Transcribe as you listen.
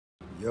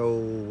Yo,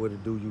 what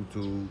it do,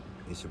 YouTube?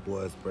 It's your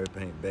boy Spray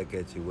Paint back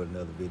at you with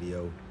another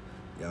video.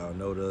 Y'all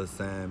know the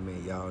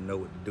assignment. Y'all know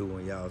what to do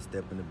when y'all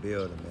step in the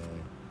building,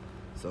 man.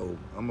 So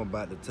I'm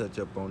about to touch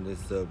up on this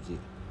subject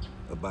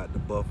about the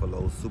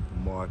Buffalo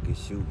supermarket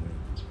shooting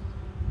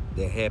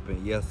that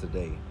happened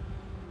yesterday.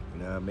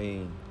 You know what I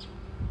mean?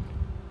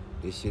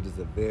 This shit is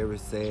a very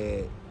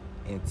sad,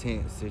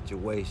 intense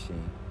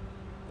situation,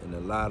 and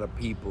a lot of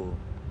people,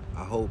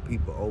 I hope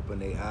people open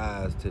their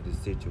eyes to the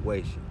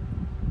situation.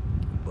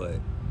 But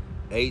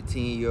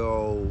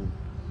 18-year-old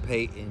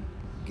Peyton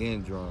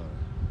Gendron,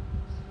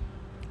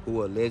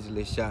 who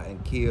allegedly shot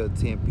and killed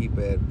 10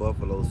 people at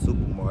Buffalo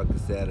supermarket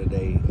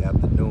Saturday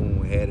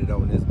afternoon, had it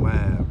on his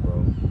mind,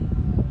 bro.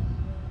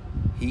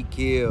 He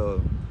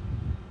killed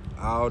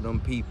all them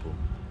people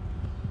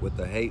with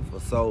a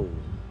hateful soul.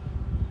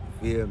 You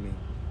feel me?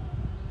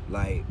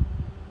 Like,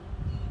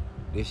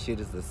 this shit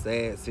is a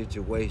sad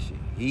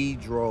situation. He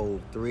drove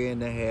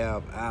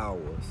 3.5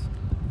 hours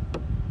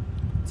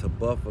to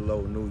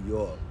Buffalo, New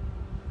York,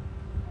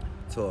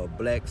 to a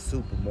black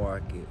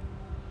supermarket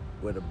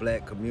where the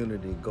black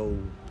community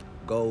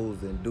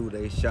goes and do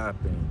their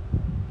shopping,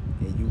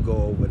 and you go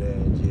over there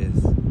and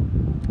just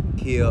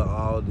kill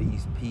all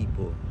these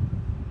people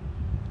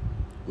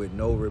with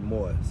no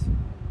remorse.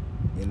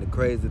 And the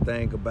crazy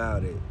thing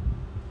about it,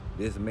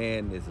 this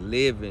man is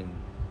living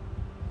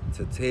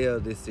to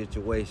tell this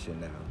situation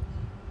now.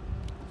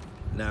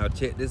 Now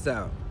check this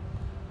out.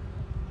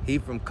 He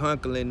from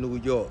Conklin, New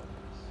York.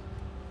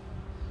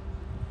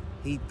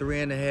 He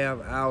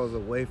 3.5 hours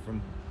away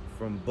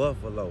from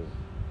Buffalo.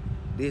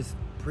 This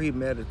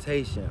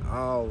premeditation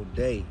all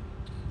day,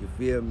 you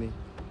feel me?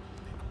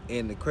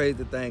 And the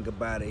crazy thing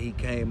about it, he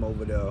came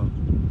over there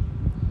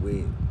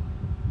with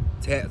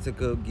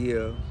tactical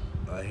gear,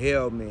 a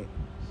helmet,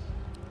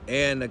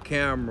 and a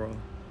camera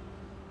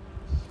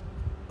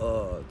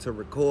to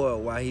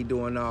record while he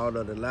doing all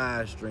of the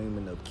live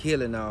streaming of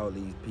killing all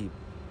these people.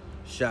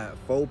 Shot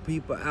 4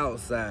 people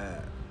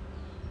outside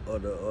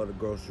of the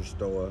grocery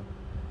store.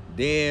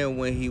 Then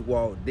when he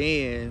walked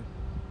in,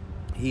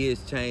 he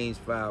exchanged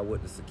fire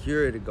with the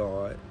security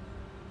guard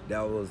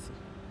that was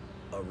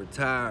a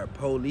retired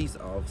police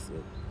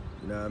officer.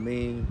 You know what I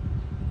mean?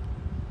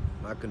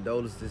 My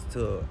condolences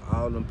to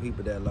all them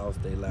people that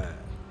lost their lives.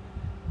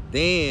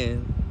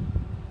 Then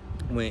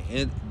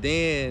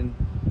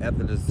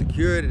after the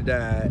security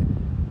died,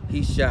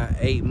 he shot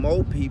 8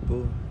 more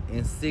people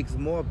and 6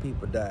 more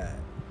people died.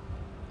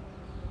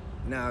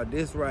 Now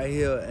this right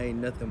here ain't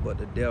nothing but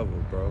the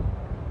devil, bro.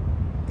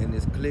 And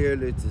it's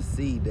clearly to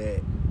see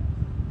that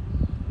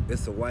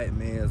it's a white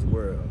man's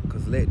world,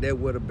 because that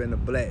would have been a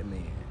black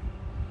man.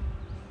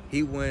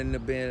 He wouldn't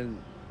have been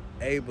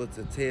able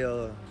to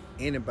tell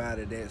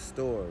anybody that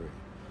story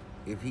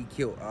if he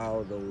killed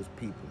all those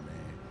people,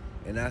 man.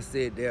 And I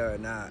sat there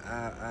and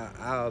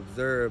I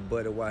observed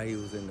Buddy while he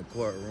was in the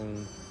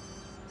courtroom.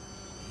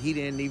 He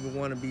didn't even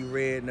want to be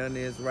read none of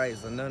his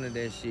rights or none of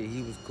that shit.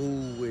 He was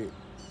cool with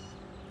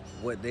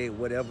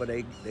whatever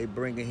they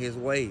bringing his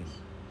way.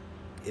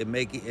 It's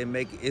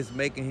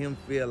making him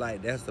feel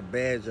like that's a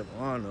badge of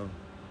honor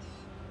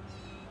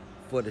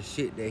for the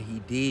shit that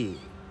he did.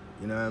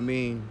 You know what I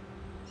mean?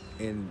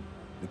 And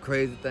the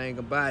crazy thing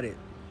about it,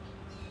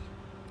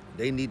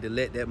 they need to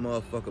let that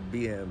motherfucker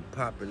be in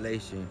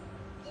population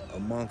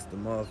amongst the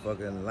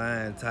motherfucking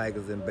lion,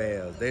 tigers, and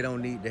bears. They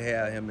don't need to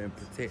have him in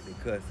protected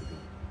custody.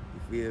 You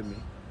feel me?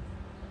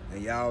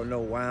 And y'all know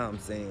why I'm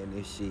saying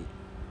this shit.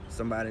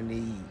 Somebody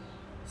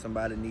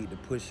need to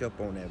push up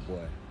on that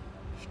boy.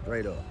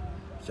 Straight up.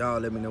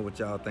 Y'all let me know what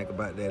y'all think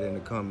about that in the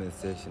comment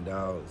section,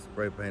 dog.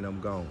 Spray Paint, I'm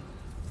gone.